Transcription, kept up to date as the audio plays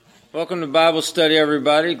Welcome to Bible study,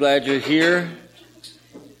 everybody. Glad you're here.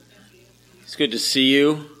 It's good to see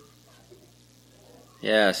you.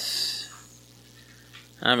 Yes.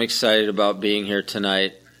 I'm excited about being here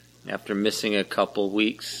tonight after missing a couple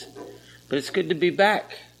weeks. But it's good to be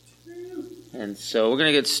back. And so we're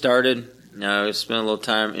going to get started. Now we'll spend a little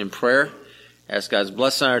time in prayer, ask God's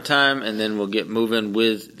blessing on our time, and then we'll get moving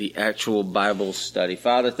with the actual Bible study.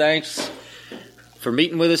 Father, thanks for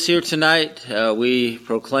meeting with us here tonight. We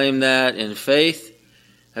proclaim that in faith,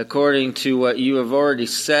 according to what you have already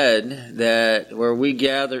said, that where we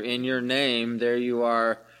gather in your name, there you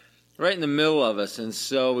are right in the middle of us. And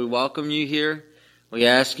so we welcome you here. We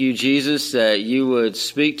ask you, Jesus, that you would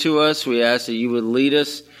speak to us. We ask that you would lead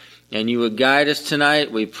us and you would guide us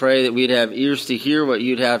tonight. We pray that we'd have ears to hear what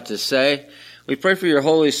you'd have to say. We pray for your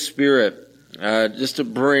Holy Spirit just to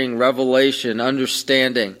bring revelation,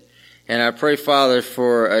 understanding. And I pray, Father,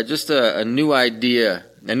 for just a new idea,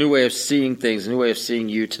 a new way of seeing things, a new way of seeing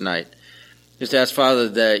you tonight. Just ask, Father,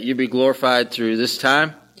 that you be glorified through this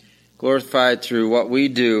time, glorified through what we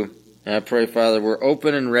do. And I pray, Father, we're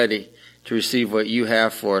open and ready to receive what you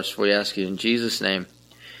have for us. We ask you in Jesus' name.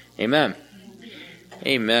 Amen.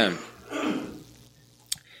 Amen.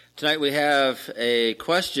 Tonight we have a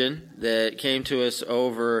question that came to us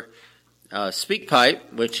over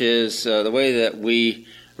SpeakPipe, which is the way that we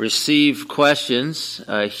receive questions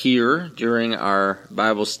here during our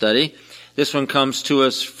Bible study. This one comes to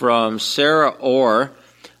us from Sarah Orr.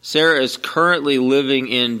 Sarah is currently living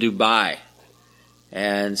in Dubai.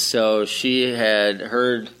 And so she had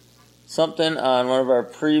heard something on one of our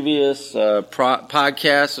previous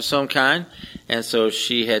podcasts of some kind. And so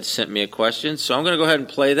she had sent me a question. So I'm going to go ahead and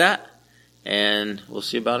play that. And we'll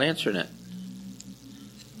see about answering it.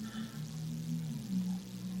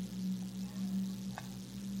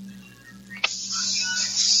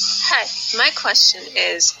 My question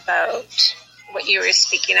is about what you were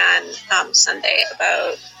speaking on Sunday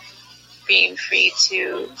about being free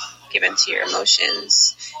to give into your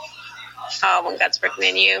emotions when God's working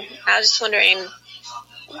in you. I was just wondering,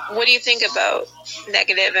 what do you think about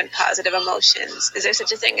negative and positive emotions? Is there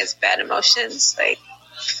such a thing as bad emotions, like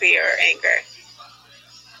fear or anger?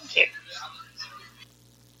 Thank you.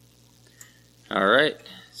 All right.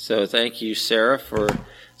 So thank you, Sarah, for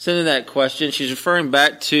sending that question. She's referring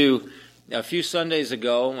back to a few Sundays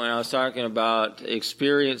ago when I was talking about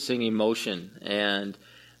experiencing emotion. And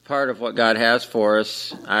part of what God has for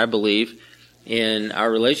us, I believe, in our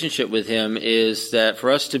relationship with Him is that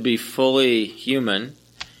for us to be fully human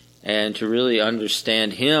and to really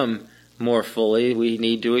understand Him more fully, we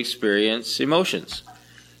need to experience emotions.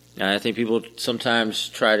 And I think people sometimes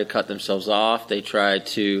try to cut themselves off. They try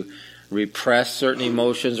to repress certain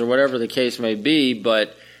emotions or whatever the case may be,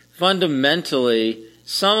 but fundamentally,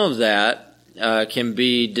 some of that can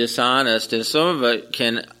be dishonest, and some of it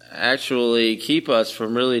can actually keep us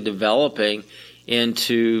from really developing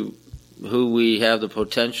into who we have the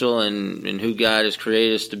potential and who God has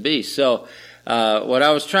created us to be. So what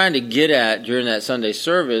I was trying to get at during that Sunday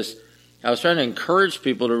service, I was trying to encourage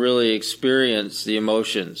people to really experience the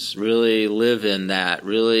emotions, really live in that,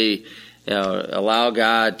 really allow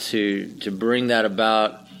God to bring that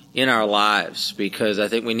about in our lives, because I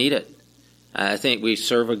think we need it. I think we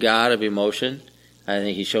serve a God of emotion. I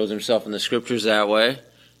think He shows Himself in the Scriptures that way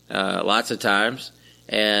lots of times.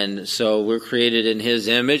 And so we're created in His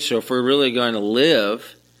image. So if we're really going to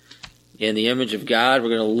live in the image of God, we're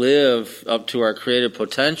going to live up to our creative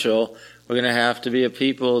potential, we're going to have to be a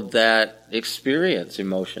people that experience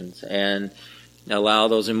emotions and allow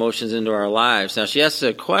those emotions into our lives. Now, she asked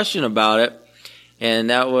a question about it, and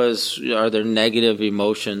that was, are there negative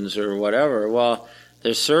emotions or whatever? Well,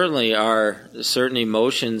 there certainly are certain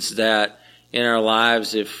emotions that in our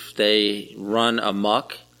lives, if they run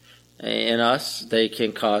amok in us, they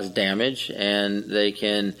can cause damage and they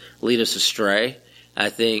can lead us astray. I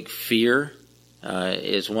think fear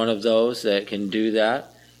is one of those that can do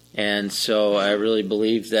that. And so I really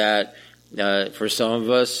believe that for some of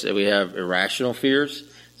us, we have irrational fears.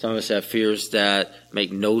 Some of us have fears that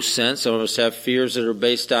make no sense. Some of us have fears that are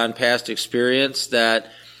based on past experience that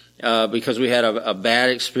because we had a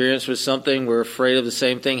bad experience with something, we're afraid of the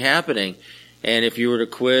same thing happening. And if you were to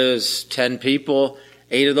quiz 10 people,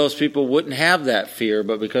 8 of those people wouldn't have that fear,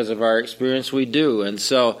 but because of our experience, we do. And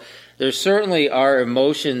so there certainly are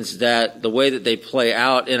emotions that the way that they play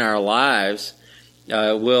out in our lives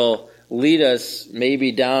will lead us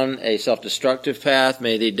maybe down a self-destructive path,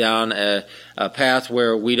 maybe down a path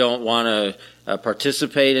where we don't want to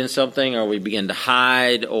participate in something, or we begin to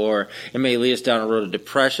hide, or it may lead us down a road of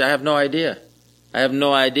depression. I have no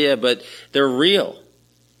idea, but they're real.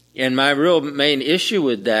 And my real main issue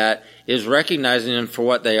with that is recognizing them for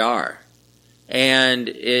what they are. And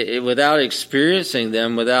without experiencing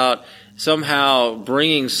them, without somehow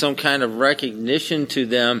bringing some kind of recognition to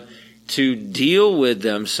them to deal with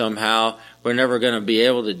them somehow, we're never going to be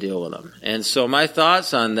able to deal with them. And so my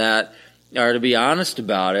thoughts on that are to be honest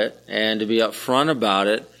about it and to be upfront about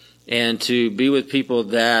it and to be with people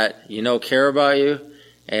that care about you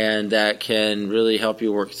and that can really help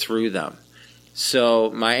you work through them.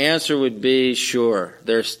 So my answer would be, sure,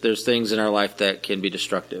 there's things in our life that can be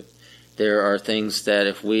destructive. There are things that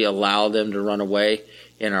if we allow them to run away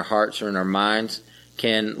in our hearts or in our minds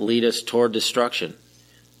can lead us toward destruction.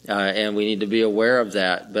 And we need to be aware of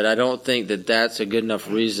that. But I don't think that that's a good enough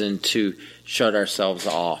reason to shut ourselves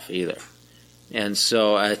off either. And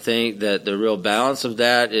so I think that the real balance of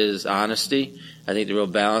that is honesty. I think the real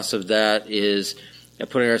balance of that is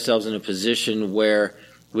putting ourselves in a position where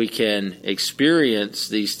we can experience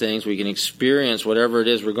these things, we can experience whatever it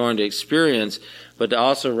is we're going to experience, but to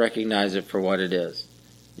also recognize it for what it is.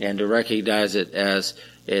 And to recognize it as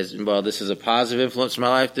well, this is a positive influence on my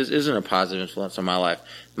life, this isn't a positive influence on my life.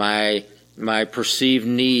 My perceived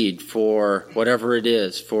need for whatever it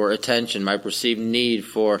is, for attention, my perceived need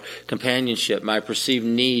for companionship, my perceived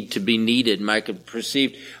need to be needed, my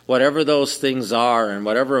perceived whatever those things are and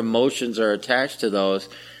whatever emotions are attached to those,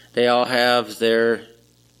 they all have their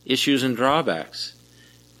issues and drawbacks.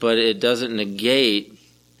 But it doesn't negate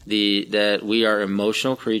that we are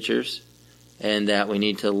emotional creatures and that we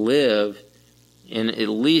need to live in at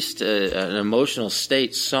least an emotional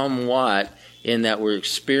state somewhat, in that we're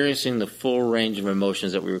experiencing the full range of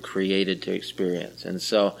emotions that we were created to experience. And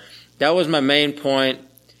so that was my main point,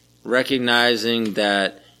 recognizing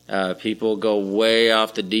that people go way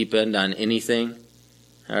off the deep end on anything,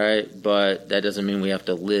 all right? But that doesn't mean we have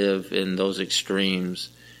to live in those extremes,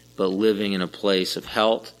 but living in a place of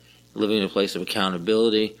health, living in a place of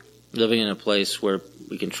accountability, living in a place where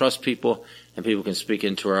we can trust people and people can speak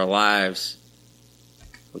into our lives.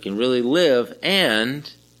 We can really live and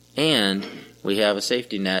we have a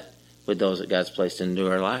safety net with those that God's placed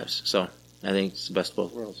into our lives. So I think it's the best of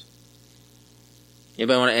both worlds.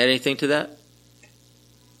 Anybody want to add anything to that?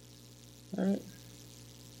 All right.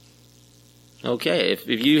 Okay, if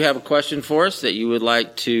you have a question for us that you would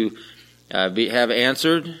like to have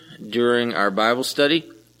answered during our Bible study,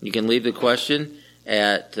 you can leave the question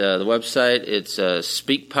at the website. It's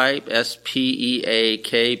SpeakPipe,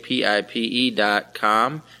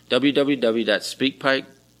 SpeakPipe.com, www.speakpipe.com/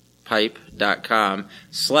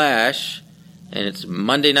 and it's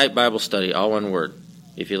Monday Night Bible Study, all one word.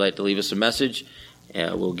 If you'd like to leave us a message,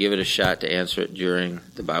 we'll give it a shot to answer it during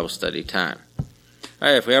the Bible study time. All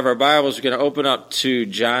right, if we have our Bibles, we're going to open up to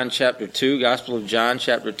John chapter 2, Gospel of John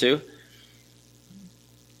chapter 2.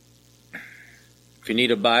 If you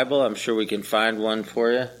need a Bible, I'm sure we can find one for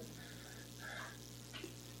you.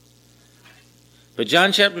 But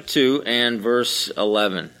John chapter 2 and verse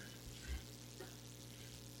 11.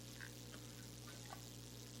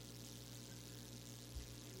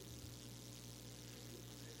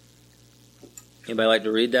 Anybody like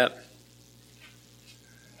to read that?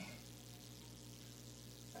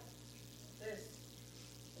 This,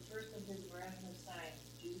 the first of his miraculous signs,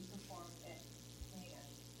 Jesus performed at Cana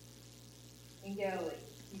in Galilee.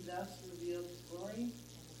 He thus revealed his glory, and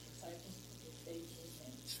his disciples could face his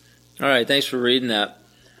sins. All right, thanks for reading that.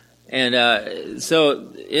 And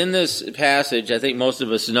so in this passage, I think most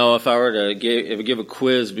of us know, if I were to give a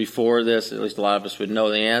quiz before this, at least a lot of us would know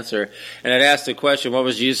the answer. And I'd ask the question, what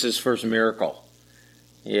was Jesus' first miracle?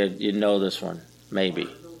 You'd know this one, maybe.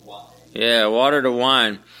 Yeah, water to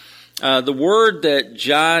wine. The word that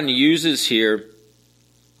John uses here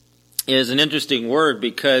is an interesting word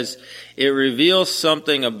because it reveals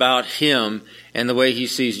something about him and the way he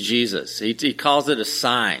sees Jesus. He calls it a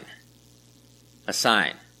sign. A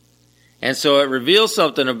sign. And so it reveals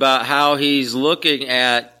something about how he's looking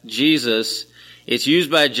at Jesus. It's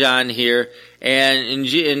used by John here, and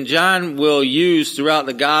John will use throughout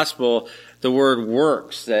the gospel the word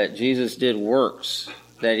works, that Jesus did works,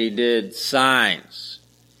 that he did signs.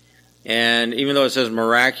 And even though it says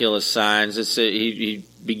miraculous signs, he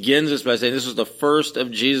begins this by saying this was the first of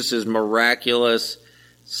Jesus' miraculous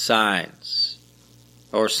signs,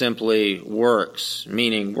 or simply works,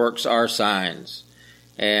 meaning works are signs.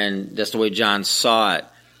 And that's the way John saw it.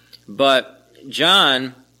 But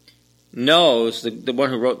John knows, the one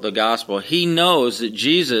who wrote the gospel, he knows that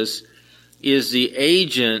Jesus is the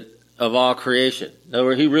agent of all creation. In other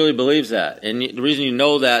words, he really believes that. And the reason you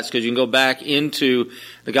know that is because you can go back into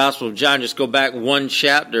the Gospel of John, just go back one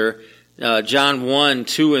chapter, John 1,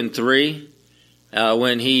 2, and 3,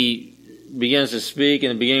 when he begins to speak. In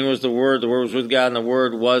the beginning was the Word was with God, and the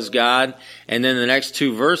Word was God. And then the next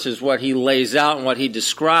two verses, what he lays out and what he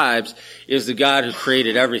describes is the God who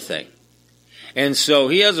created everything. And so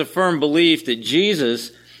he has a firm belief that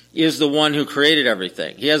Jesus is the one who created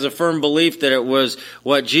everything. He has a firm belief that it was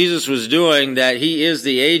what Jesus was doing, that he is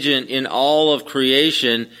the agent in all of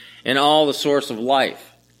creation and all the source of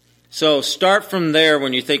life. So start from there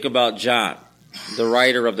when you think about John, the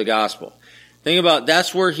writer of the gospel. Think about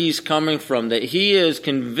that's where he's coming from, that he is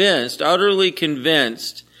convinced, utterly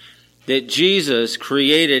convinced, that Jesus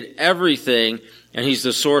created everything and he's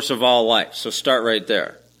the source of all life. So start right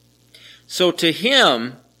there. So to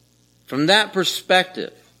him, from that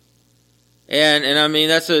perspective, and I mean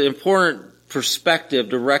that's an important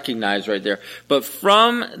perspective to recognize right there, but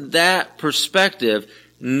from that perspective,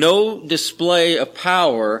 no display of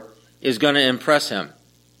power is going to impress him.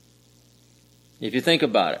 If you think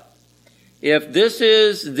about it. If this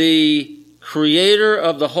is the creator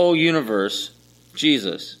of the whole universe,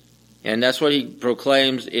 Jesus, and that's what he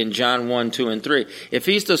proclaims in John 1, 2, and 3. If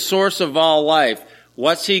he's the source of all life,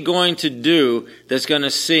 what's he going to do that's going to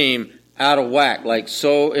seem out of whack, like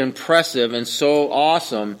so impressive and so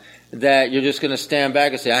awesome that you're just going to stand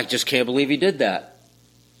back and say, I just can't believe he did that?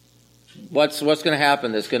 What's going to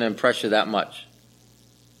happen that's going to impress you that much?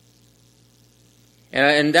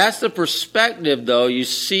 And that's the perspective, though, you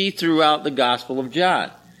see throughout the Gospel of John.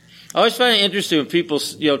 I always find it interesting when people,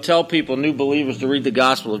 tell people, new believers, to read the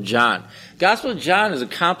Gospel of John. The Gospel of John is a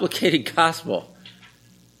complicated gospel.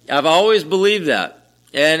 I've always believed that.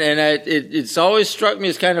 And it's always struck me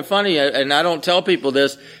as kind of funny, and I don't tell people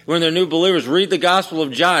this, when they're new believers, read the Gospel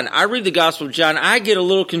of John. I read the Gospel of John. I get a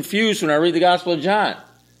little confused when I read the Gospel of John.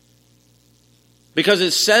 Because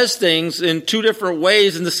it says things in two different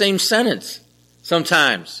ways in the same sentence.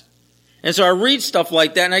 Sometimes. And so I read stuff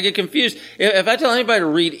like that and I get confused. If I tell anybody to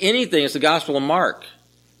read anything, it's the Gospel of Mark.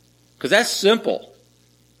 Because that's simple.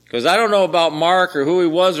 Because I don't know about Mark or who he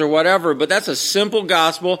was or whatever, but that's a simple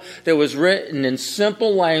gospel that was written in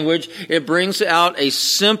simple language. It brings out a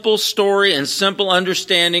simple story and simple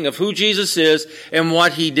understanding of who Jesus is and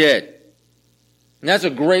what he did. And that's a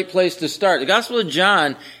great place to start. The Gospel of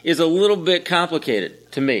John is a little bit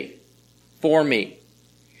complicated to me, for me.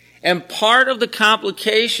 And part of the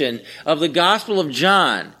complication of the Gospel of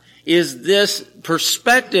John is this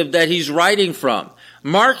perspective that he's writing from.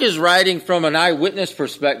 Mark is writing from an eyewitness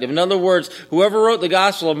perspective. In other words, whoever wrote the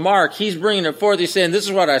Gospel of Mark, he's bringing it forth. He's saying, this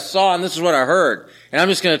is what I saw and this is what I heard. And I'm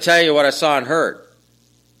just going to tell you what I saw and heard.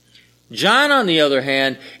 John, on the other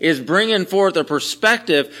hand, is bringing forth a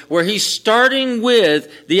perspective where he's starting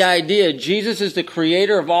with the idea Jesus is the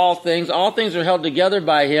creator of all things are held together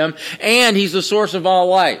by him, and he's the source of all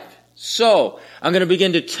life. So, I'm going to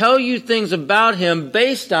begin to tell you things about him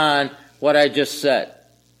based on what I just said.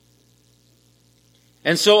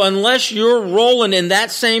 And so, unless you're rolling in that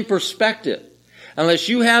same perspective, unless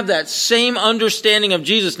you have that same understanding of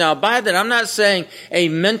Jesus. Now, by that, I'm not saying a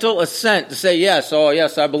mental assent to say, yes,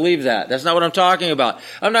 I believe that. That's not what I'm talking about.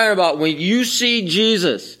 I'm talking about when you see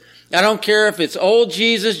Jesus, I don't care if it's old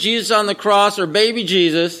Jesus, Jesus on the cross, or baby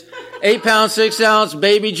Jesus, 8 pounds, 6 ounce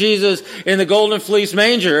baby Jesus in the golden fleece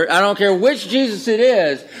manger. I don't care which Jesus it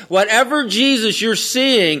is. Whatever Jesus you're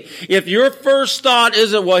seeing, if your first thought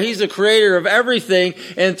isn't, well, he's the creator of everything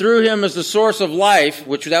and through him is the source of life,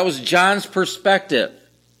 which that was John's perspective,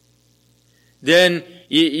 then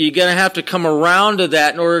you're going to have to come around to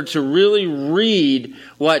that in order to really read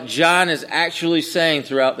what John is actually saying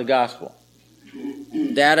throughout the gospel.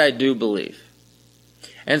 That I do believe.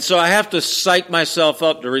 And so I have to psych myself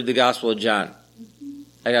up to read the Gospel of John.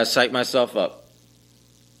 I got to psych myself up.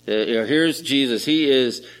 Here's Jesus. He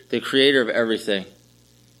is the creator of everything.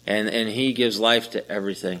 And he gives life to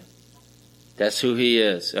everything. That's who he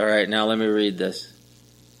is. All right, now let me read this.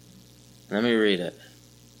 Let me read it.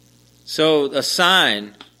 So a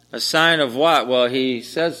sign of what? Well, he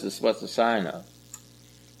says this, what's the sign of?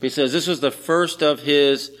 He says this was the first of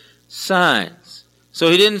his signs. So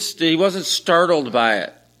he wasn't startled by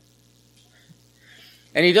it.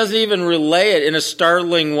 And he doesn't even relay it in a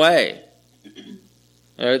startling way.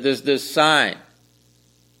 There's this sign.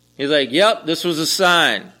 He's like, yep, this was a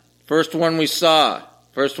sign. First one we saw.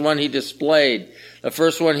 First one he displayed. The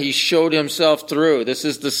first one he showed himself through. This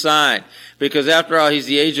is the sign. Because after all, he's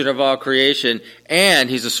the agent of all creation and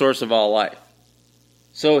he's the source of all life.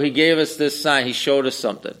 So he gave us this sign. He showed us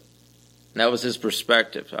something. And that was his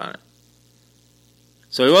perspective on it.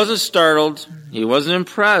 So he wasn't startled. He wasn't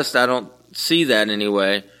impressed. I don't see that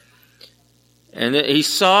anyway. And he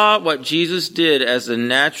saw what Jesus did as the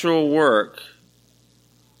natural work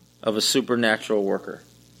of a supernatural worker.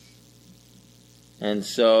 And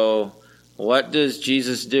so what does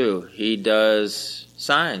Jesus do? He does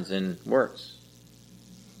signs and works.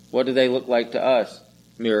 What do they look like to us?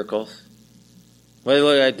 Miracles. What do they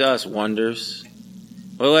look like to us? Wonders.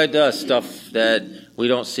 What do they look like to us? Stuff that we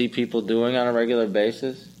don't see people doing on a regular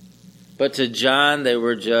basis. But to John, they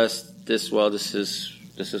were just this is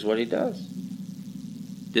what he does.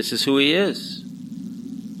 This is who he is.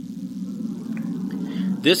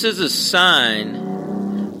 This is a sign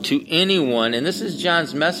to anyone, and this is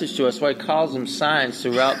John's message to us, why he calls them signs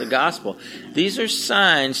throughout the gospel. These are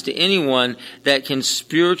signs to anyone that can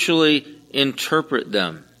spiritually interpret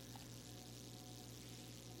them.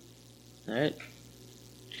 All right?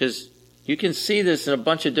 Because you can see this in a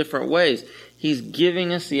bunch of different ways. He's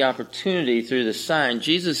giving us the opportunity through the sign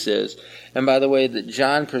Jesus is, and by the way that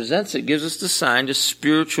John presents it, gives us the sign to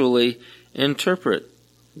spiritually interpret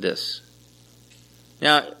this.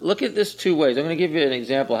 Now, look at this two ways. I'm going to give you an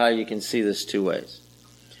example how you can see this two ways.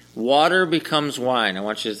 Water becomes wine. I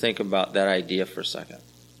want you to think about that idea for a second.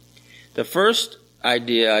 The first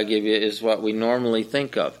idea I give you is what we normally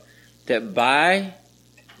think of, that by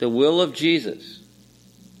the will of Jesus,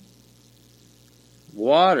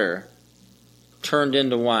 water turned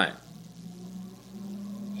into wine.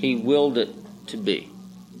 He willed it to be.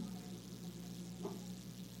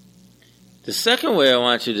 The second way I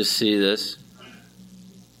want you to see this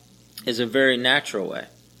is a very natural way.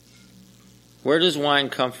 Where does wine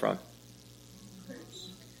come from?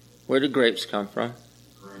 Where do grapes come from?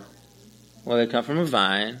 Well, they come from a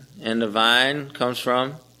vine, and the vine comes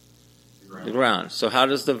from the ground. So how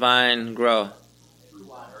does the vine grow?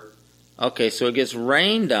 Okay, so it gets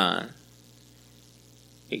rained on.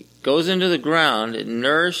 It goes into the ground. It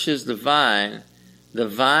nourishes the vine. The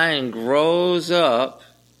vine grows up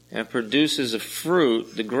and produces a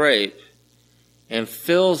fruit, the grape, and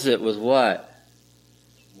fills it with what?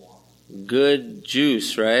 Good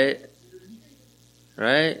juice, right?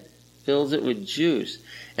 Right? Fills it with juice.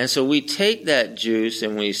 And so we take that juice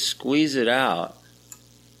and we squeeze it out,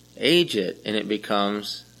 age it, and it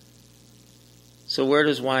becomes... So where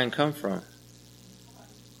does wine come from?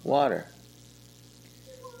 Water.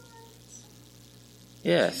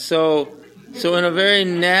 Yeah, so in a very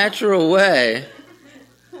natural way,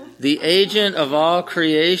 the agent of all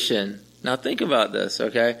creation... Now think about this,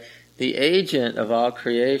 okay? The agent of all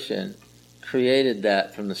creation created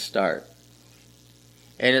that from the start.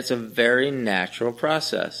 And it's a very natural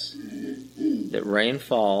process. That rain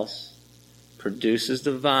falls, produces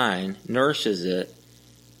the vine, nourishes it,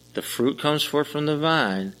 the fruit comes forth from the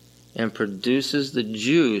vine, and produces the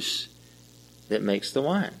juice that makes the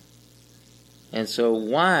wine. And so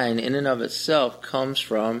wine, in and of itself, comes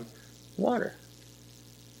from water.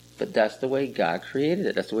 But that's the way God created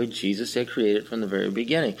it. That's the way Jesus had created it from the very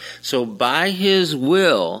beginning. So by His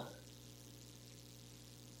will,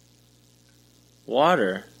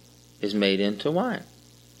 water is made into wine.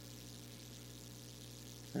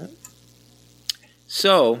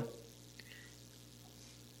 So,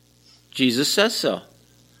 Jesus says so.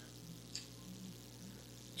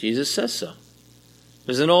 Jesus says so.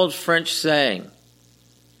 There's an old French saying.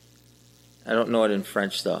 I don't know it in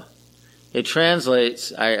French though. It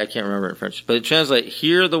translates, I can't remember it in French, but it translates,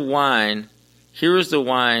 here is the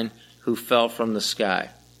wine who fell from the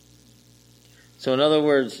sky. So in other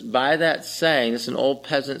words, by that saying, this is an old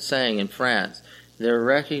peasant saying in France, they're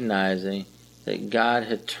recognizing that God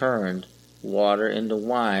had turned water into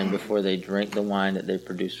wine before they drink the wine that they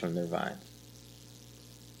produce from their vines.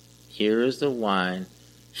 Here is the wine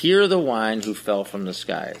who fell from the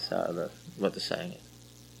sky, is what the saying is.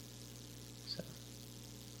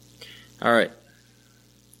 All right.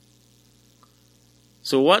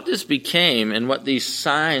 So what this became and what these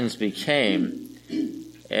signs became,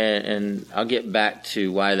 and I'll get back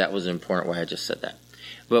to why that was important, why I just said that.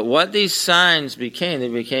 But what these signs became,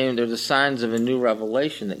 they're the signs of a new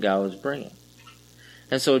revelation that God was bringing.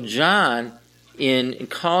 And so John, in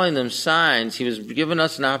calling them signs, he was giving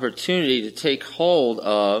us an opportunity to take hold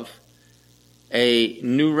of a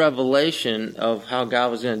new revelation of how God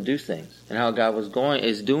was going to do things and how God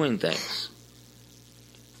is doing things.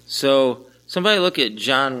 So somebody look at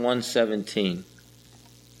John 1:17.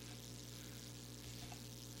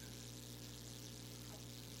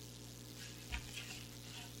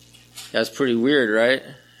 That's pretty weird, right?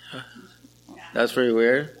 That's pretty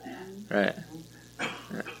weird, right?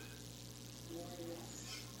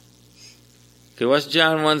 Okay, what's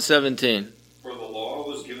John 1:17? For the law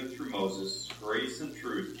was given through Moses, grace and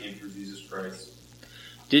truth came through Jesus Christ.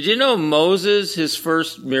 Did you know Moses, his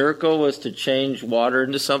first miracle was to change water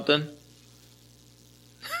into something?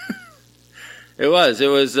 It was.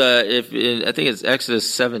 I think it's Exodus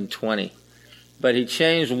 7:20. but he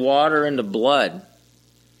changed water into blood.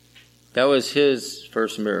 That was his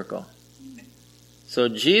first miracle. So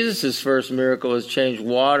Jesus' first miracle was change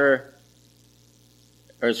water,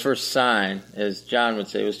 or his first sign, as John would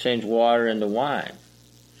say, was change water into wine.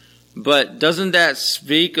 But doesn't that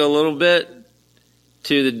speak a little bit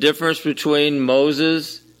to the difference between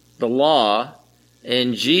Moses, the law,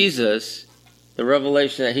 and Jesus, the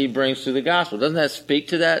revelation that he brings through the gospel? Doesn't that speak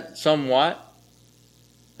to that somewhat?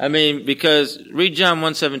 I mean, because read John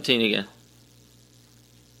 1:17 again.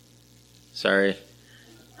 Sorry.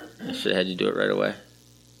 I should have had you do it right away.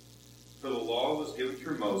 For the law was given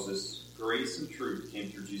through Moses, grace and truth came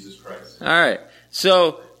through Jesus Christ. All right.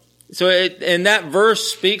 And that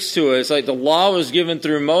verse speaks to it. It's like the law was given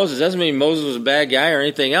through Moses. It doesn't mean Moses was a bad guy or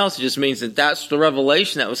anything else. It just means that that's the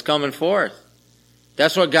revelation that was coming forth.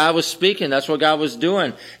 That's what God was speaking. That's what God was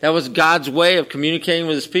doing. That was God's way of communicating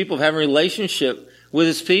with his people, of having a relationship with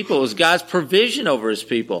his people. It was God's provision over his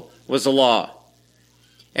people, was the law.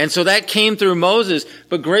 And so that came through Moses,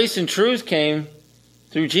 but grace and truth came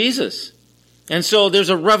through Jesus. And so there's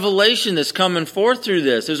a revelation that's coming forth through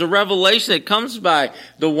this. There's a revelation that comes by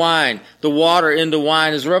the wine, the water into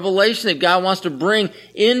wine. There's a revelation that God wants to bring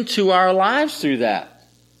into our lives through that.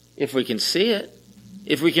 If we can see it,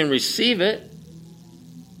 if we can receive it.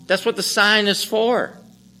 That's what the sign is for.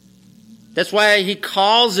 That's why he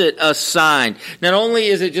calls it a sign. Not only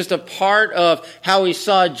is it just a part of how he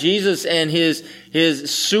saw Jesus and his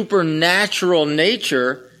supernatural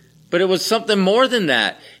nature, but it was something more than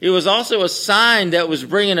that. It was also a sign that was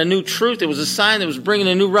bringing a new truth. It was a sign that was bringing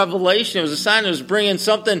a new revelation. It was a sign that was bringing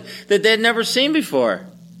something that they had never seen before.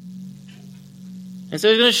 And so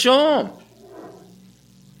he's going to show them.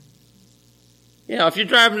 You know, if you're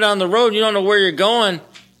driving down the road and you don't know where you're going,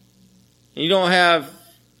 and you don't have,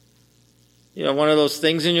 you know, one of those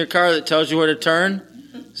things in your car that tells you where to turn,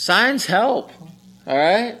 signs help. All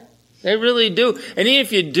right? They really do. And even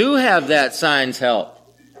if you do have that, signs help.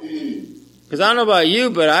 Because I don't know about you,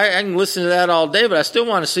 but I can listen to that all day, but I still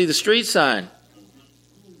want to see the street sign.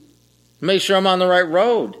 Make sure I'm on the right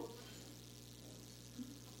road.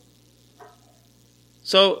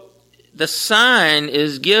 So the sign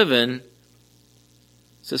is given.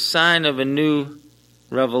 It's a sign of a new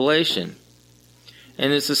revelation.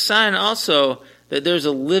 And it's a sign also that there's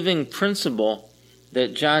a living principle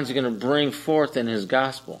that John's going to bring forth in his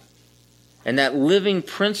gospel. And that living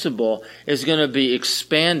principle is going to be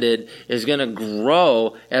expanded, is going to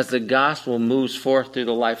grow as the gospel moves forth through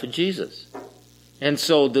the life of Jesus. And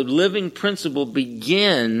so the living principle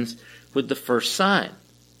begins with the first sign.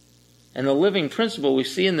 And the living principle we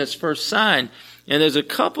see in this first sign, and there's a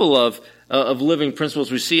couple of living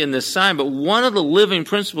principles we see in this sign, but one of the living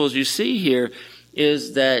principles you see here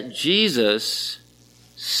is that Jesus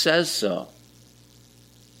says so,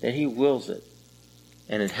 that he wills it,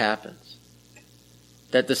 and it happens.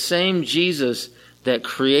 That the same Jesus that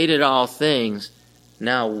created all things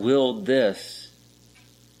now willed this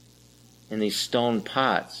in these stone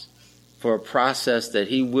pots for a process that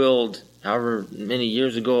he willed however many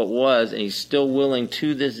years ago it was, and he's still willing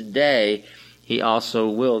to this day. He also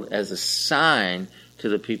willed as a sign to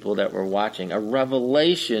the people that were watching, a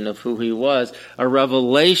revelation of who he was, a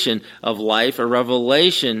revelation of life, a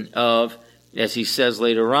revelation of, as he says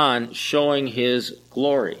later on, showing his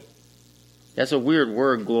glory. That's a weird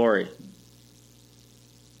word, glory.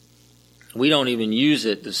 We don't even use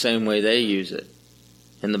it the same way they use it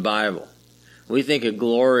in the Bible. We think of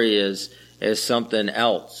glory as something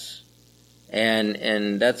else.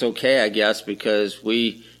 And that's okay, I guess, because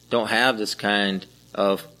we don't have this kind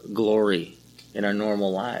of glory in our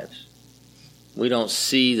normal lives. We don't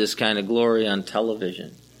see this kind of glory on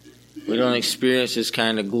television. We don't experience this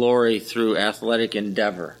kind of glory through athletic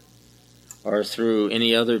endeavor or through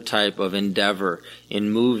any other type of endeavor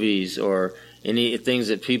in movies or any things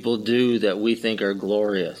that people do that we think are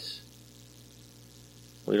glorious.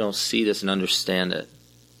 We don't see this and understand it.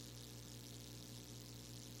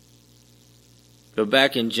 Go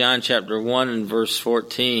back in John chapter 1 and verse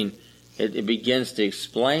 14. It begins to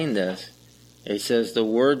explain this. It says, the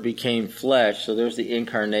Word became flesh. So there's the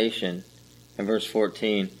incarnation in verse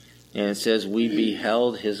 14. And it says, we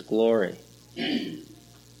beheld his glory.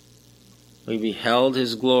 We beheld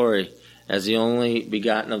his glory as the only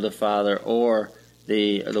begotten of the Father, or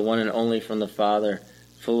the one and only from the Father,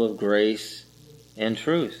 full of grace and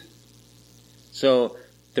truth. So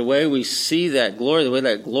the way we see that glory, the way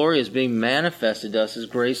that glory is being manifested to us is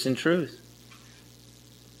grace and truth.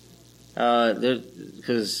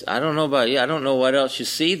 Because I don't know about you, I don't know what else you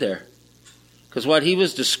see there. Because what he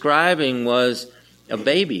was describing was a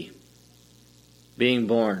baby being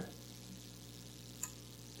born.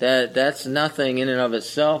 that's nothing in and of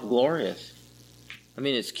itself glorious. I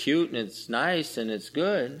mean, it's cute and it's nice and it's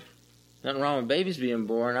good. Nothing wrong with babies being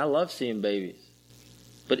born. I love seeing babies.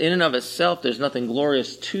 But in and of itself, there's nothing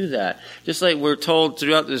glorious to that. Just like we're told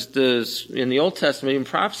throughout this in the Old Testament, even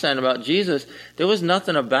prophesying about Jesus, there was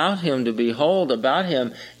nothing about him to behold, about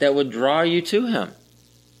him, that would draw you to him.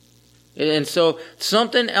 And so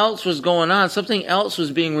something else was going on. Something else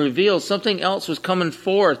was being revealed. Something else was coming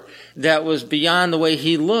forth that was beyond the way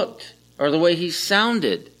he looked or the way he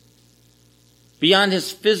sounded. Beyond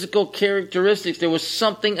his physical characteristics, there was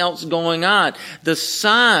something else going on. The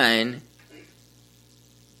sign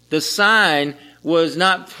was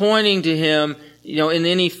not pointing to him, in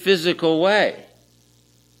any physical way.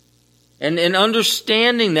 And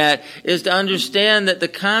understanding that is to understand that the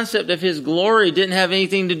concept of his glory didn't have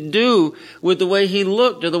anything to do with the way he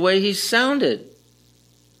looked or the way he sounded.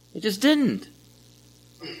 It just didn't.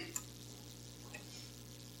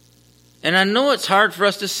 And I know it's hard for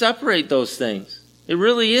us to separate those things. It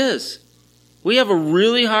really is. We have a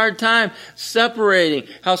really hard time separating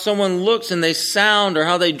how someone looks and they sound or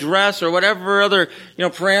how they dress or whatever other,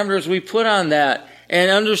 parameters we put on that. And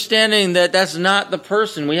understanding that that's not the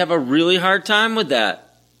person. We have a really hard time with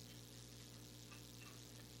that.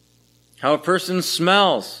 How a person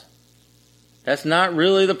smells. That's not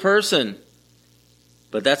really the person.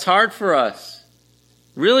 But that's hard for us.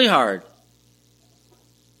 Really hard.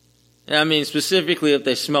 And I mean, specifically if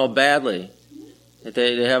they smell badly. If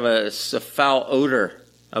they have a foul odor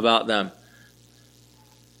about them.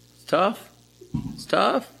 It's tough. It's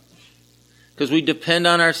tough. Because we depend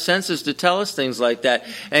on our senses to tell us things like that.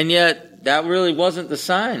 And yet, that really wasn't the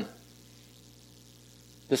sign.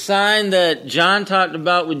 The sign that John talked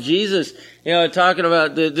about with Jesus, talking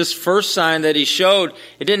about this first sign that he showed,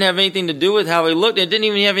 it didn't have anything to do with how he looked. It didn't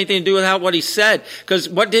even have anything to do with what he said. Because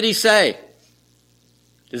what did he say?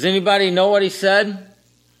 Does anybody know what he said?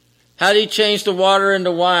 How did he change the water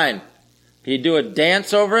into wine? Did he do a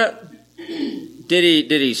dance over it? Did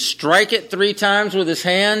he strike it 3 times with his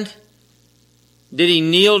hand? Did he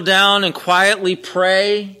kneel down and quietly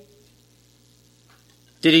pray?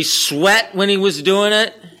 Did he sweat when he was doing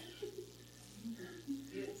it?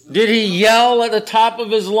 Did he yell at the top of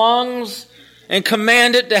his lungs and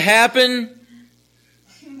command it to happen?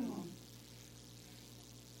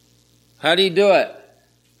 How did he do it?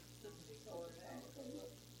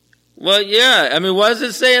 Well, yeah. I mean, what does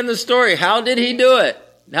it say in the story? How did he do it?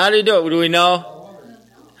 How did he do it? Do we know?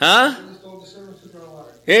 Huh?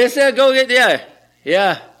 He said, go get,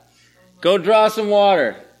 yeah. Go draw some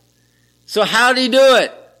water. So how did he do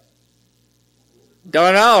it?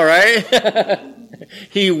 Don't know, right?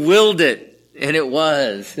 He willed it, and it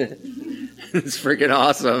was. It's freaking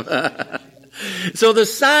awesome. So the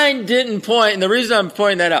sign didn't point, and the reason I'm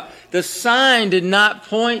pointing that out, the sign did not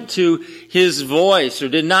point to his voice or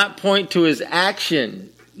did not point to his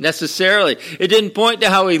action necessarily. It didn't point to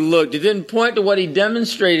how he looked. It didn't point to what he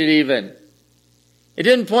demonstrated even. It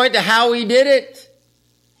didn't point to how he did it.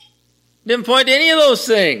 It didn't point to any of those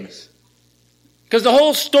things. Because the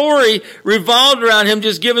whole story revolved around him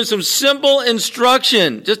just giving some simple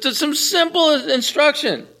instruction. Just some simple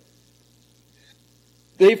instruction.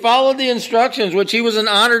 They followed the instructions, which he was an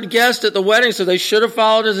honored guest at the wedding, so they should have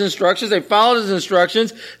followed his instructions. They followed his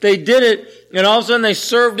instructions. They did it, and all of a sudden they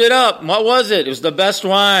served it up. What was it? It was the best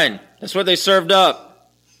wine. That's what they served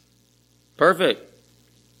up. Perfect.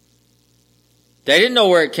 They didn't know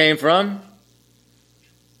where it came from.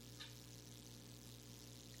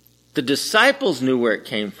 The disciples knew where it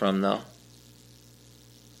came from, though.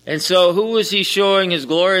 And so who was he showing his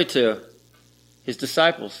glory to? His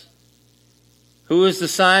disciples. Who was the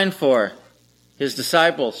sign for? His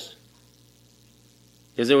disciples.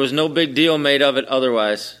 Because there was no big deal made of it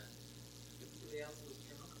otherwise.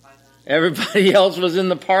 Everybody else was in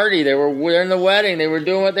the party. They were in the wedding. They were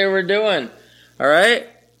doing what they were doing. All right?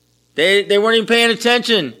 They weren't even paying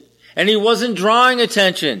attention. And he wasn't drawing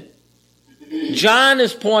attention. John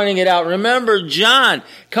is pointing it out. Remember, John,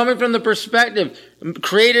 coming from the perspective,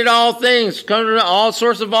 created all things, coming from all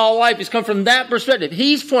source of all life. He's come from that perspective.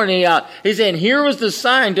 He's pointing it out. He's saying, here was the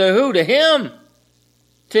sign to who? To him.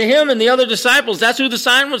 To him and the other disciples. That's who the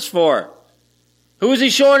sign was for. Who was he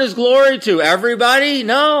showing his glory to? Everybody?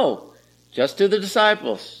 No. Just to the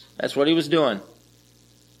disciples. That's what he was doing.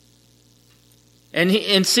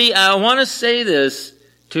 And see, I want to say this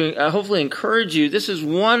to hopefully encourage you. This is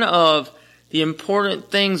one of the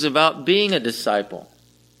important things about being a disciple.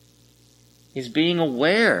 Is being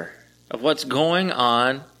aware of what's going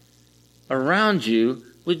on around you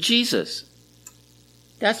with Jesus.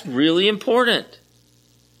 That's really important.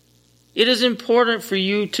 It is important for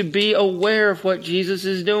you to be aware of what Jesus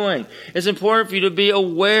is doing. It's important for you to be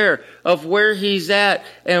aware of where He's at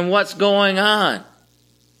and what's going on.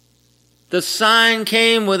 The sign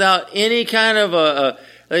came without any kind of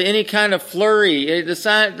flurry. The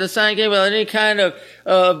sign came without any kind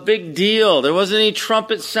of big deal. There wasn't any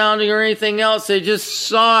trumpet sounding or anything else. They just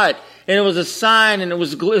saw it, and it was a sign, and it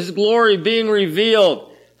was His glory being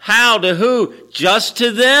revealed. How? To who? Just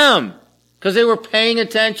to them, because they were paying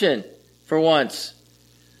attention for once.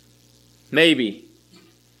 Maybe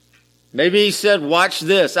He said, "Watch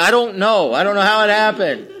this." I don't know. I don't know how it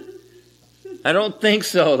happened. I don't think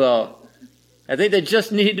so, though. I think they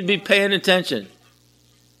just need to be paying attention.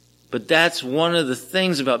 But that's one of the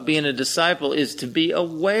things about being a disciple, is to be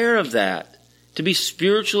aware of that. To be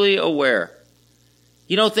spiritually aware.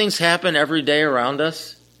 You know, things happen every day around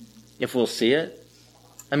us, if we'll see it.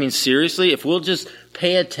 I mean, seriously, if we'll just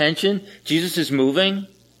pay attention, Jesus is moving.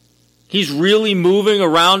 He's really moving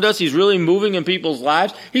around us. He's really moving in people's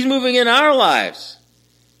lives. He's moving in our lives.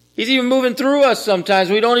 He's even moving through us sometimes.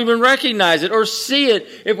 We don't even recognize it or see it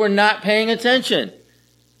if we're not paying attention.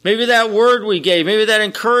 Maybe that word we gave, maybe that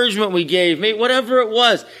encouragement we gave, maybe whatever it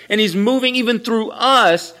was, and He's moving even through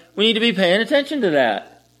us, we need to be paying attention to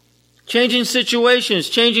that. Changing situations,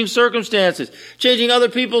 changing circumstances, changing other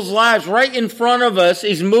people's lives right in front of us.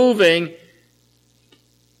 He's moving.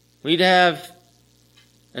 We need to have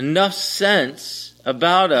enough sense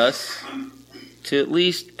about us to at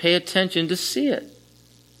least pay attention to see it.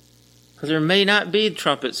 Because there may not be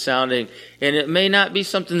trumpets sounding, and it may not be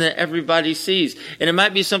something that everybody sees, and it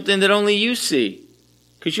might be something that only you see,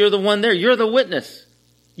 because you're the one there. You're the witness.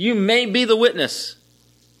 You may be the witness.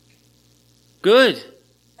 Good.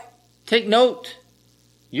 Take note.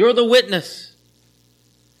 You're the witness.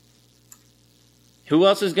 Who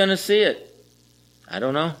else is going to see it? I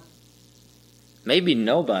don't know. Maybe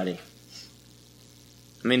nobody.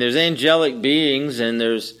 I mean, there's angelic beings and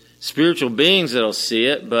there's spiritual beings that'll see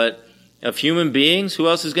it, but of human beings, who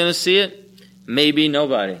else is going to see it? Maybe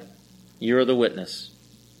nobody. You're the witness.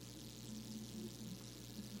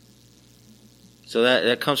 So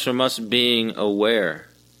that comes from us being aware.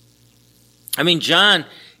 I mean, John,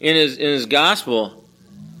 in his gospel,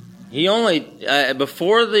 he only,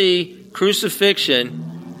 before the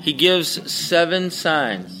crucifixion, he gives 7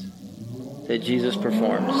 signs that Jesus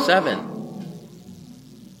performed. 7.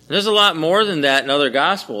 There's a lot more than that in other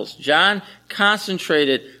Gospels. John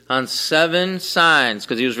concentrated on 7 signs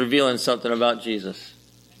because he was revealing something about Jesus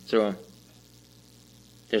through them.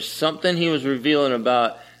 There's something he was revealing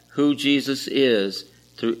about who Jesus is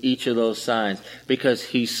through each of those signs because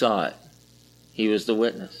he saw it. He was the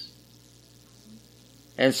witness.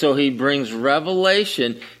 And so he brings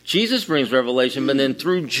revelation. Jesus brings revelation, but then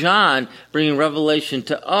through John, bringing revelation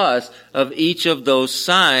to us of each of those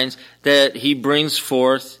signs that he brings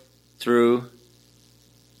forth through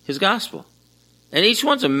his gospel. And each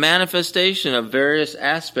one's a manifestation of various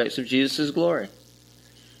aspects of Jesus' glory.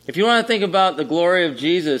 If you want to think about the glory of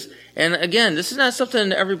Jesus, and again, this is not something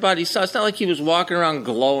that everybody saw. It's not like he was walking around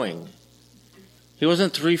glowing. He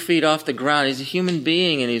wasn't 3 feet off the ground. He's a human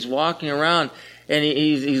being, and he's walking around, and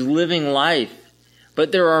he's living life.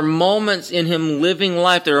 But there are moments in him living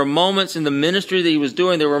life. There are moments in the ministry that he was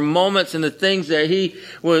doing. There were moments in the things that he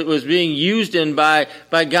was being used in by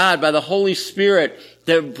God, by the Holy Spirit,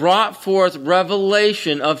 that brought forth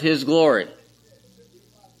revelation of his glory.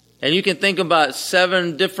 And you can think about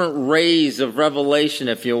 7 different rays of revelation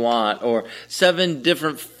if you want, or 7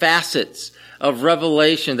 different facets of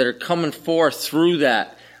revelation that are coming forth through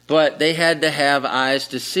that. But they had to have eyes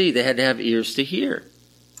to see. They had to have ears to hear.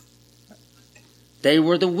 They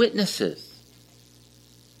were the witnesses.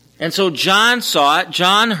 And so John saw it.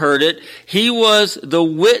 John heard it. He was the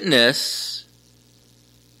witness.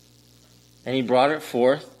 And he brought it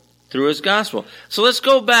forth through his gospel. So let's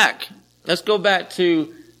go back. Let's go back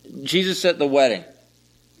to Jesus at the wedding.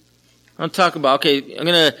 I'm going to talk about,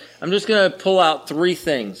 I'm just going to pull out 3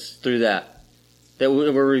 things through that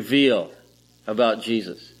were revealed about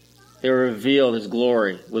Jesus. They were revealed, his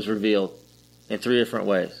glory was revealed in 3 different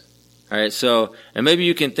ways. All right, so, and maybe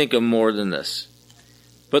you can think of more than this.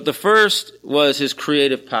 But the first was his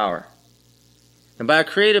creative power. And by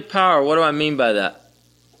creative power, what do I mean by that?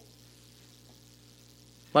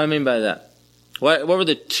 What do I mean by that? What were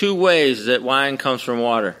the 2 ways that wine comes from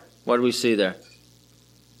water? What do we see there?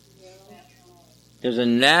 There's a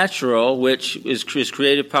natural, which is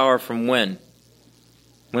creative power from when?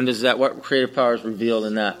 When does that, what creative power is revealed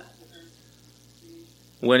in that?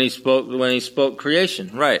 When he spoke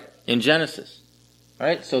creation, right, in Genesis.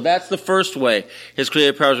 Right? So that's the first way his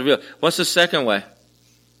creative power is revealed. What's the second way?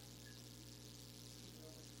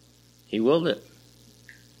 He willed it.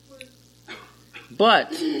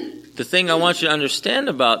 But the thing I want you to understand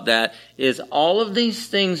about that is all of these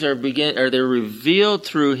things they're revealed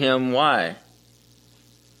through him. Why?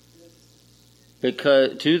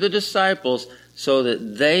 Because to the disciples, so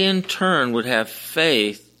that they in turn would have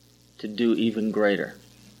faith to do even greater.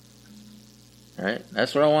 All right?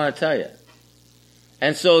 That's what I want to tell you.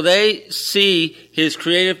 And so they see his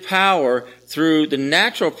creative power through the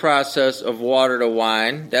natural process of water to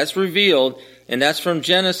wine. That's revealed, and that's from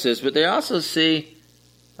Genesis. But they also see,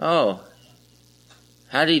 oh,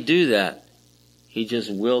 how did he do that? He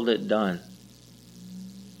just willed it done.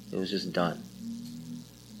 It was just done.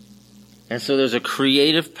 And so there's a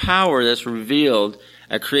creative power that's revealed,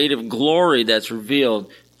 a creative glory that's revealed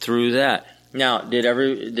through that. Now, did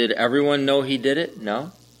everyone know he did it?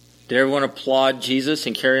 No. Did everyone applaud Jesus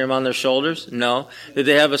and carry him on their shoulders? No. Did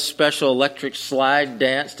they have a special electric slide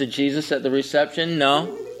dance to Jesus at the reception?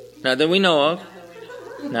 No. Not that we know of.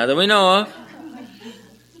 Not that we know of.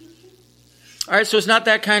 All right, so it's not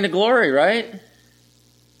that kind of glory, right?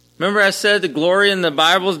 Remember I said the glory in the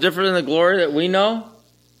Bible is different than the glory that we know?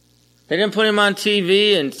 They didn't put him on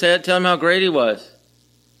TV and tell him how great he was.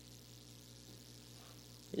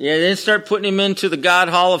 Yeah, they didn't start putting him into the God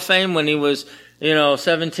Hall of Fame when he was,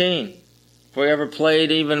 17. Before he ever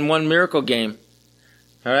played even one miracle game.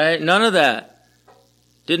 All right? None of that.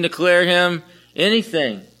 Didn't declare him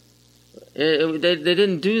anything. They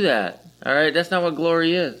didn't do that. All right? That's not what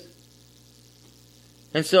glory is.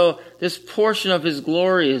 And so this portion of his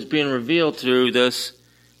glory is being revealed through this,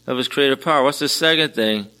 of his creative power. What's the second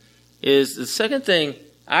thing? The second thing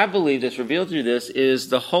I believe that's revealed through this is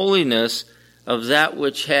the holiness of that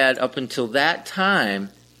which had up until that time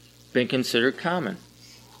been considered common.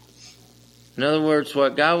 In other words,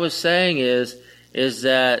 what God was saying is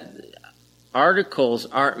that articles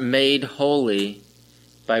aren't made holy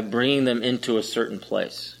by bringing them into a certain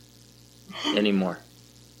place anymore.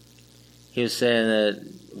 He was saying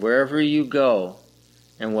that wherever you go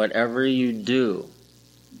and whatever you do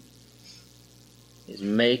is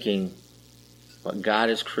making what God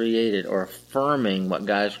has created or affirming what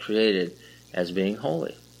God has created as being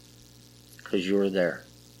holy because you're there.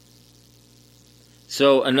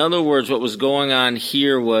 So, in other words, what was going on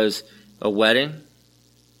here was a wedding.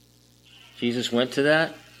 Jesus went to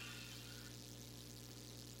that.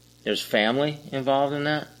 There's family involved in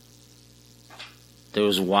that. There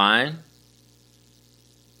was wine.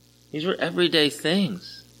 These were everyday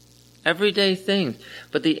things. Everyday things.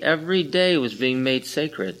 But the everyday was being made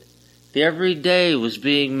sacred. The everyday was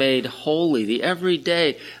being made holy. The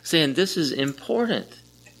everyday saying this is important.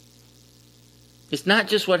 It's not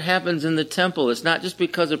just what happens in the temple. It's not just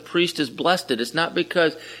because a priest has blessed it. It's not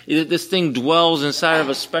because this thing dwells inside of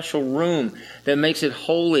a special room that makes it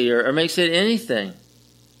holy or makes it anything.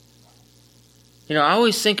 I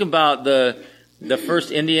always think about the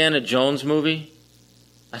first Indiana Jones movie.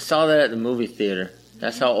 I saw that at the movie theater.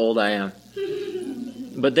 That's how old I am.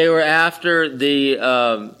 But they were after the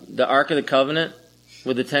Ark of the Covenant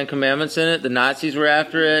with the Ten Commandments in it. The Nazis were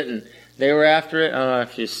after it, and they were after it. I don't know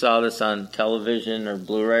if you saw this on television or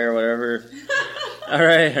Blu-ray or whatever. All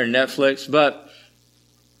right, or Netflix. But,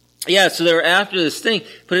 yeah, so they were after this thing.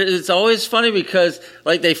 But it's always funny because,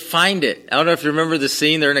 they find it. I don't know if you remember the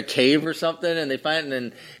scene. They're in a cave or something, and they find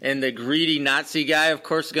it, and the greedy Nazi guy, of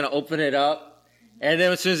course, is going to open it up. And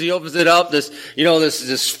then as soon as he opens it up,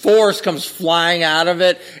 this force comes flying out of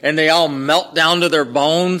it, and they all melt down to their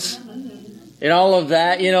bones. And all of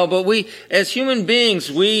that, but we, as human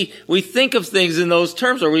beings, we think of things in those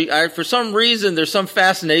terms, or for some reason, there's some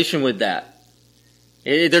fascination with that.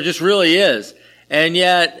 There just really is. And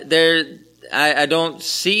yet, I don't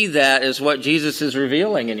see that as what Jesus is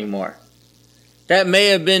revealing anymore. That may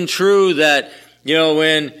have been true that,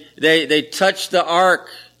 when they touched the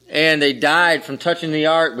ark, and they died from touching the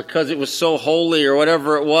ark because it was so holy or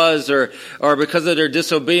whatever it was, or because of their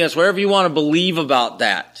disobedience, whatever you want to believe about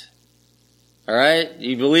that. All right?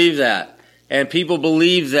 You believe that. And people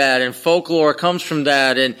believe that, and folklore comes from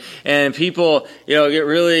that, and people, get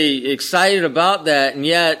really excited about that. And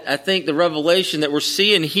yet, I think the revelation that we're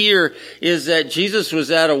seeing here is that Jesus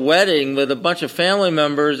was at a wedding with a bunch of family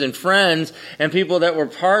members and friends and people that were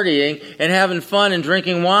partying and having fun and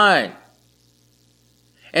drinking wine.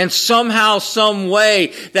 And somehow, some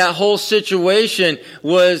way, that whole situation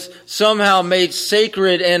was somehow made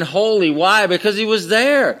sacred and holy. Why? Because he was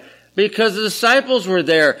there. Because the disciples were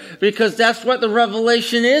there. Because that's what the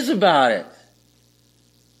revelation is about it.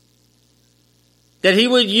 That he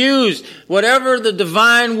would use whatever the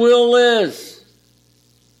divine will is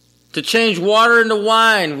to change water into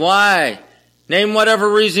wine. Why? Name whatever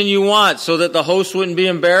reason you want so that the host wouldn't be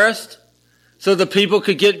embarrassed. So the people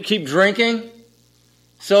could keep drinking?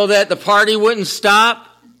 So that the party wouldn't stop?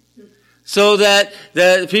 So that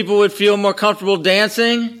the people would feel more comfortable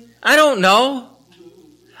dancing? I don't know.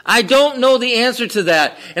 I don't know the answer to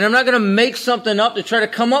that. And I'm not going to make something up to try to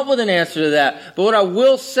come up with an answer to that. But what I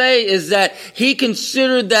will say is that he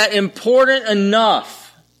considered that important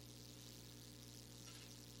enough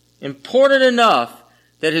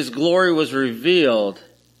that his glory was revealed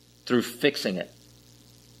through fixing it.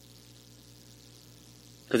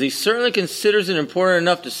 Because he certainly considers it important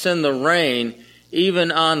enough to send the rain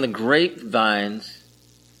even on the grapevines,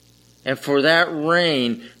 and for that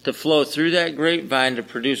rain to flow through that grapevine to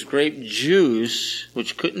produce grape juice,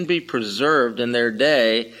 which couldn't be preserved in their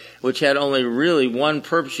day, which had only really one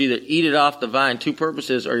purpose: you either eat it off the vine, two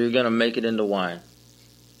purposes, or you're going to make it into wine.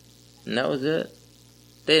 And that was it.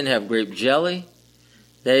 They didn't have grape jelly.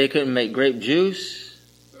 They couldn't make grape juice.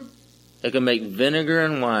 They could make vinegar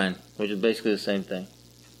and wine, which is basically the same thing.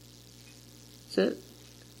 That's it.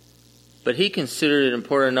 But he considered it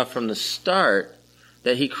important enough from the start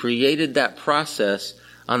that he created that process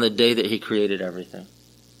on the day that he created everything.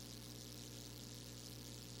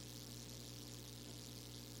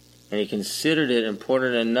 And he considered it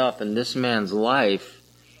important enough in this man's life,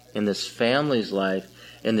 in this family's life,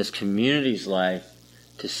 in this community's life,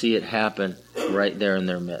 to see it happen right there in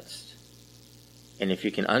their midst. And if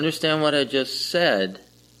you can understand what I just said,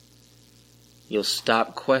 you'll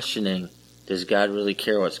stop questioning, does God really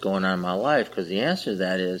care what's going on in my life? Because the answer to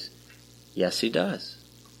that is, yes, he does.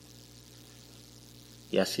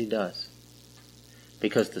 Yes, he does.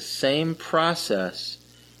 Because the same process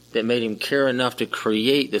that made him care enough to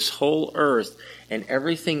create this whole earth and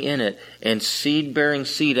everything in it, and seed-bearing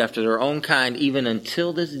seed after their own kind, even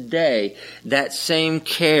until this day, that same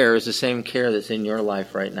care is the same care that's in your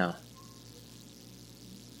life right now.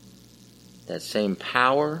 That same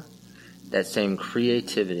power, that same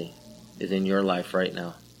creativity is in your life right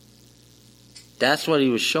now. That's what he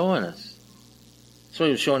was showing us. That's what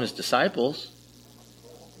he was showing his disciples.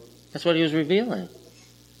 That's what he was revealing.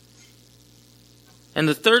 And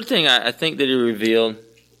the third thing I think that he revealed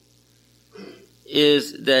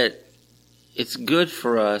is that it's good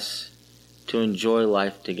for us to enjoy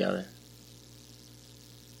life together.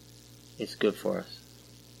 It's good for us.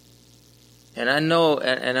 And I know,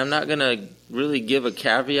 and I'm not going to really give a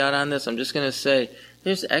caveat on this, I'm just going to say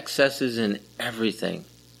there's excesses in everything.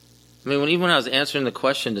 I mean, even when I was answering the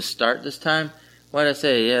question to start this time, what did I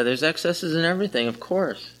say? Yeah, there's excesses in everything, of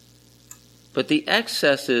course. But the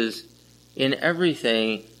excesses in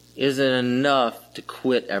everything isn't enough to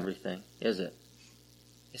quit everything, is it?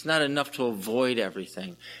 It's not enough to avoid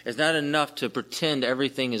everything. It's not enough to pretend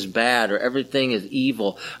everything is bad or everything is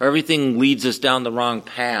evil or everything leads us down the wrong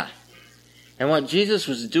path. And what Jesus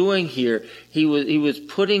was doing here, he was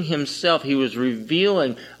putting himself, he was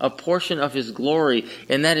revealing a portion of his glory,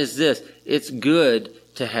 and that is this: it's good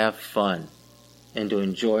to have fun and to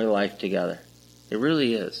enjoy life together. It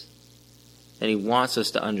really is. And he wants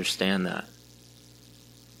us to understand that.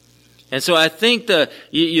 And so I think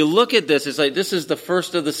you look at this, it's like this is the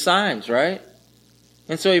first of the signs, right?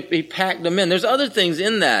 And so he packed them in. There's other things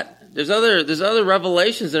in that. There's other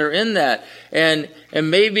revelations that are in that. And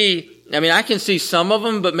maybe, I mean, I can see some of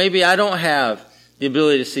them, but maybe I don't have the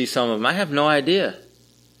ability to see some of them. I have no idea.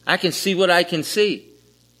 I can see what I can see.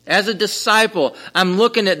 As a disciple, I'm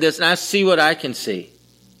looking at this and I see what I can see.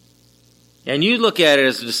 And you look at it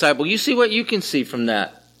as a disciple, you see what you can see from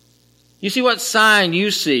that. You see what sign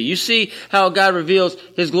you see. You see how God reveals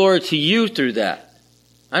his glory to you through that.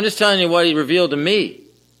 I'm just telling you what he revealed to me.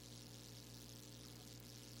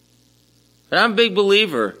 But I'm a big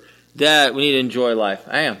believer that we need to enjoy life.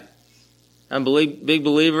 I am. I'm a big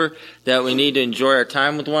believer that we need to enjoy our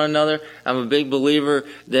time with one another. I'm a big believer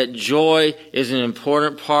that joy is an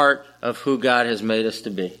important part of who God has made us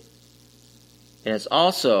to be. And it's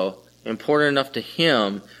also important enough to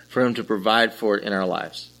him for him to provide for it in our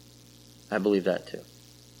lives. I believe that too.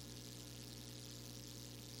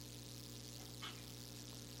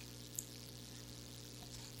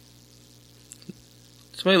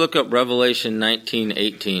 Somebody look up Revelation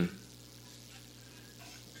 19:18.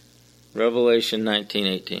 Revelation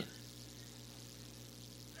 19:18.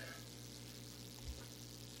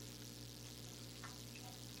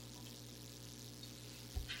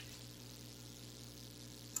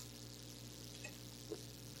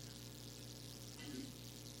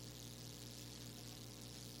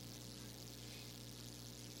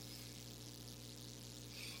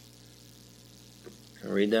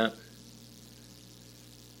 Read that.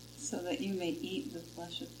 So that you may eat the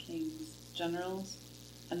flesh of kings, generals,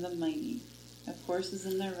 and the mighty, of horses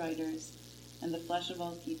and their riders, and the flesh of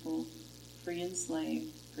all people, free and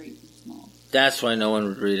slave, great and small. That's why no one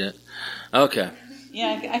would read it. Okay.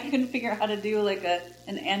 Yeah, I couldn't figure out how to do like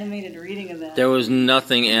an animated reading of that. There was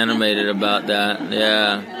nothing animated about that.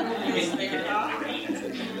 Yeah.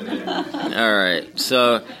 All right.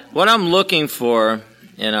 So what I'm looking for,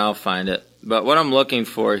 and I'll find it, but what I'm looking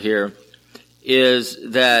for here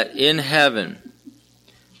is that in heaven,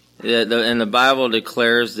 and the Bible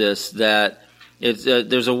declares this, that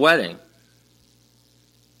there's a wedding.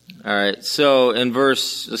 All right. So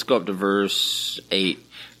let's go up to verse 8.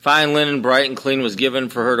 Fine linen, bright and clean, was given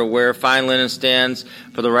for her to wear. Fine linen stands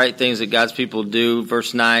for the right things that God's people do.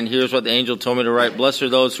 Verse 9, here's what the angel told me to write. Blessed are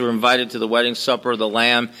those who are invited to the wedding supper of the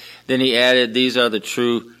Lamb. Then he added, these are the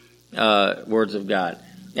true words of God.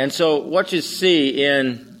 And so what you see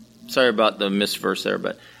sorry about the missed verse there,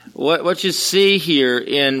 but what you see here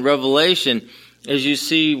in Revelation is you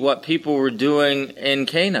see what people were doing in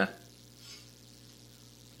Cana.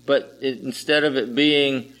 But instead of it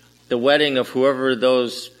being the wedding of whoever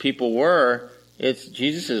those people were, it's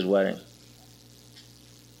Jesus' wedding.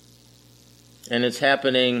 And it's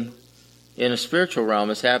happening in a spiritual realm.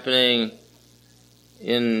 It's happening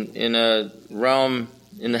in a realm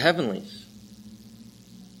in the heavenlies.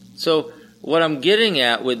 So what I'm getting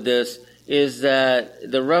at with this is that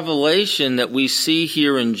the revelation that we see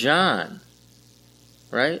here in John,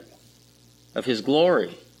 right, of his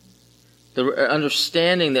glory, the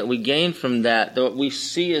understanding that we gain from that what we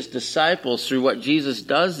see as disciples through what Jesus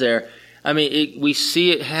does there, we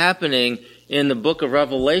see it happening in the book of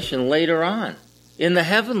Revelation later on, in the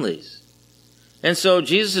heavenlies. And so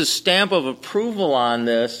Jesus' stamp of approval on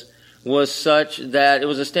this was such that it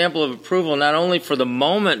was a stamp of approval not only for the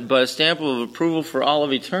moment, but a stamp of approval for all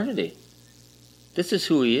of eternity. This is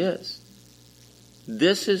who he is.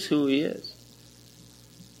 This is who he is.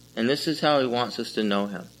 And this is how he wants us to know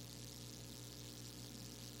him.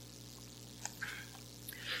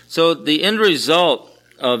 So the end result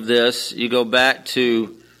of this, you go back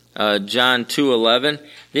to John 2:11.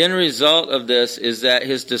 The end result of this is that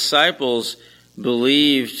his disciples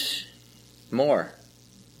believed more.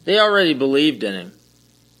 They already believed in him.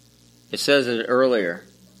 It says it earlier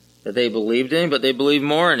that they believed in him, but they believed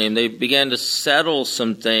more in him. They began to settle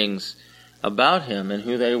some things about him and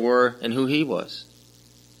who they were and who he was.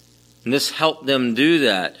 And this helped them do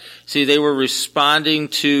that. See, they were responding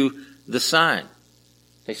to the sign.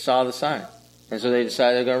 They saw the sign. And so they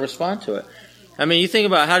decided they're going to respond to it. You think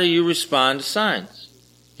about how do you respond to signs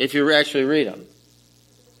if you actually read them?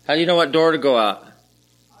 How do you know what door to go out?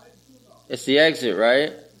 It's the exit,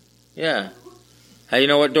 right? Yeah. How do you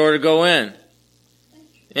know what door to go in?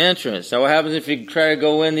 Entrance. Now what happens if you try to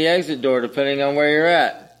go in the exit door depending on where you're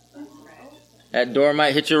at? That door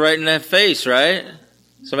might hit you right in the face, right?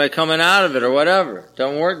 Somebody coming out of it or whatever.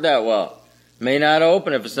 Doesn't work that well. May not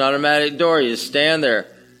open if it's an automatic door. You just stand there.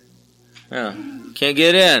 Yeah. Can't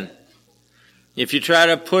get in. If you try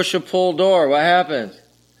to push a pull door, what happens?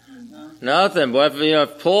 Nothing. But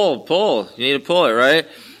pull. You need to pull it, right?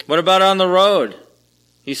 What about on the road?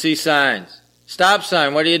 You see signs. Stop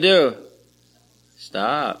sign, what do?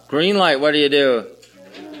 Stop. Green light, what do?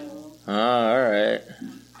 Oh, all right.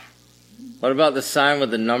 What about the sign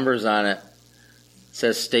with the numbers on it? It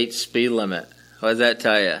says state speed limit. What does that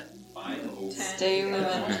tell you? Stay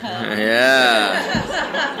within 10.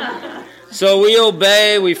 Yeah. So we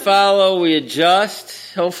obey, we follow, we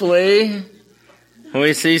adjust, hopefully. When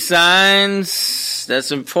we see signs,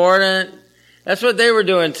 that's important. That's what they were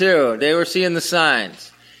doing too. They were seeing the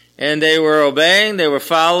signs. And they were obeying, they were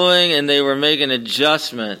following, and they were making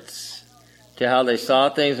adjustments to how they saw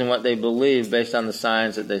things and what they believed based on the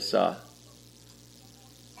signs that they saw.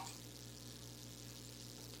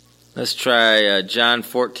 Let's try John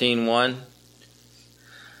 14:1.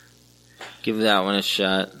 Give that one a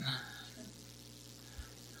shot.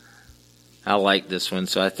 I like this one,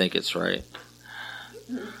 so I think it's right.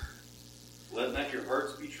 Let not your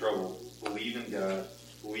hearts be troubled. Believe in God.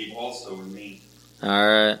 Believe also in me. All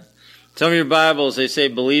right. Some of your Bibles, they say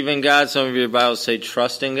believe in God. Some of your Bibles say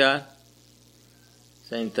trust in God.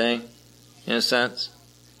 Same thing, in a sense.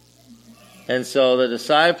 And so the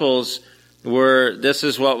disciples this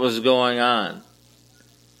is what was going on.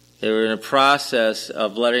 They were in a process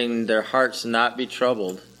of letting their hearts not be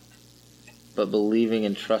troubled, but believing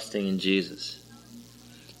and trusting in Jesus.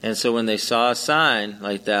 And so when they saw a sign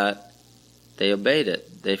like that, they obeyed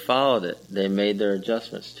it. They followed it. They made their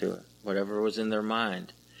adjustments to it, whatever was in their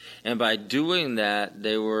mind. And by doing that,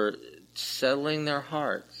 they were settling their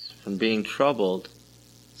hearts from being troubled,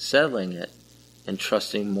 settling it, and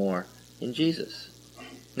trusting more in Jesus.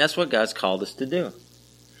 And that's what God's called us to do.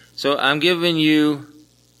 So I'm giving you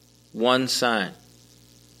one sign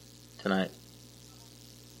tonight.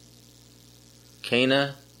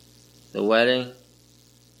 Cana, the wedding,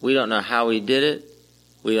 we don't know how he did it.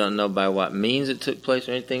 We don't know by what means it took place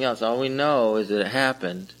or anything else. All we know is that it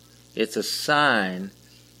happened. It's a sign,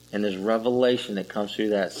 and there's revelation that comes through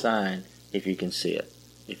that sign if you can see it,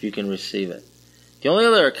 if you can receive it. The only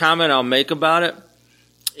other comment I'll make about it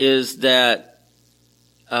is that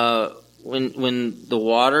when the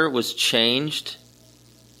water was changed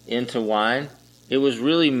into wine, it was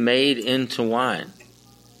really made into wine.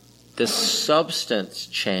 The substance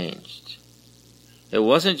changed. It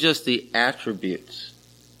wasn't just the attributes.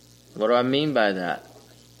 What do I mean by that?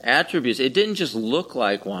 Attributes. It didn't just look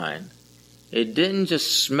like wine. It didn't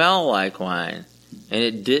just smell like wine. And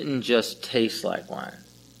it didn't just taste like wine.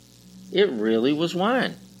 It really was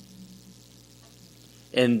wine.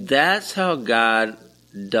 And that's how God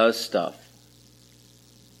does stuff.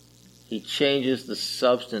 He changes the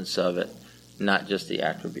substance of it, not just the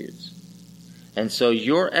attributes. And so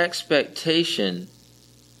your expectation,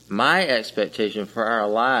 my expectation for our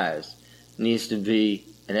lives, needs to be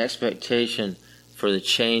an expectation for the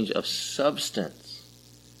change of substance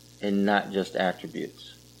and not just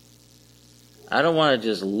attributes. I don't want to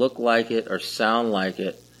just look like it or sound like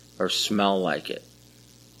it or smell like it.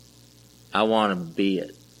 I want to be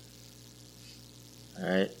it. All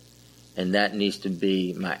right? And that needs to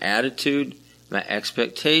be my attitude, my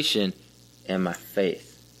expectation, and my faith.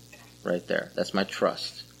 Right there. That's my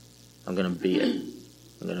trust. I'm going to be it.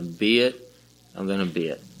 I'm going to be it. I'm going to be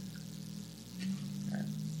it. All right.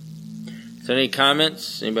 So any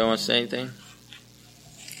comments? Anybody want to say anything?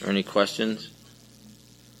 Or any questions?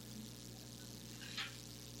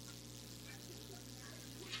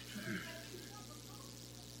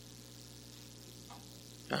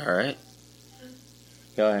 All right.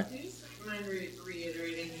 Go ahead. Do you just mind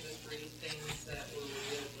reiterating the three things that were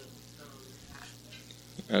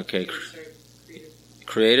revealed? Okay.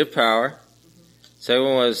 Creative power. Second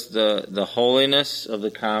one was the holiness of the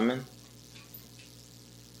common.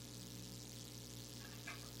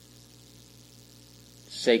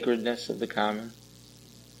 Sacredness of the common.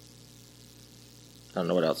 I don't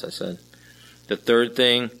know what else I said. The third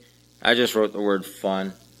thing, I just wrote the word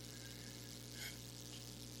fun.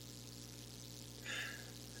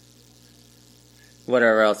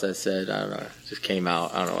 Whatever else I said, I don't know. It just came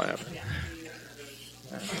out. I don't know what happened.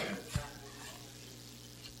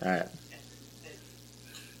 All right.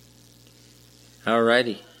 All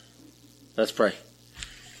righty. Let's pray.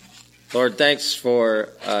 Lord, thanks for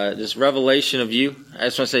this revelation of you. I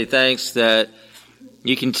just want to say thanks that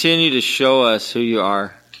you continue to show us who you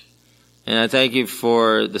are. And I thank you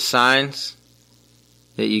for the signs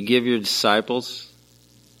that you give your disciples.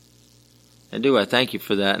 I thank you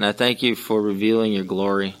for that. And I thank you for revealing your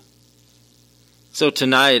glory. So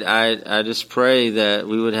tonight, I just pray that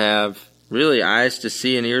we would have really eyes to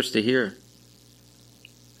see and ears to hear.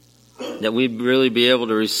 That we'd really be able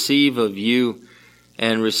to receive of you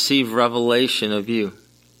and receive revelation of you.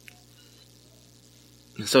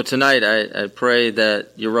 So tonight, I pray that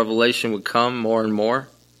your revelation would come more and more.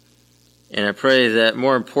 And I pray that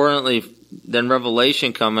more importantly than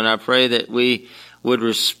revelation coming, I pray that we would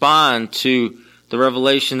respond to the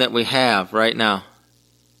revelation that we have right now.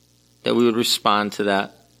 That we would respond to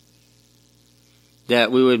that.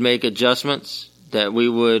 That we would make adjustments. That we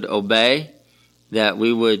would obey. That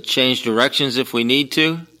we would change directions if we need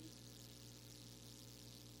to.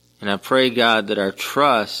 And I pray, God, that our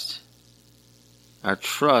trust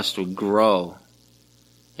would grow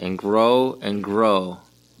and grow and grow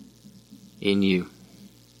in you.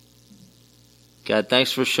 God,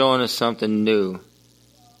 thanks for showing us something new.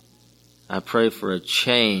 I pray for a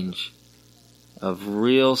change of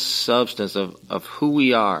real substance of who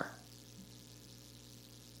we are.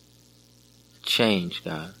 Change,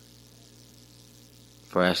 God.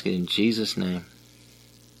 For asking in Jesus' name.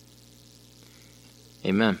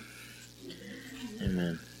 Amen.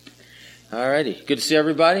 Amen. Alrighty. Good to see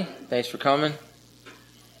everybody. Thanks for coming.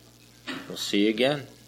 We'll see you again.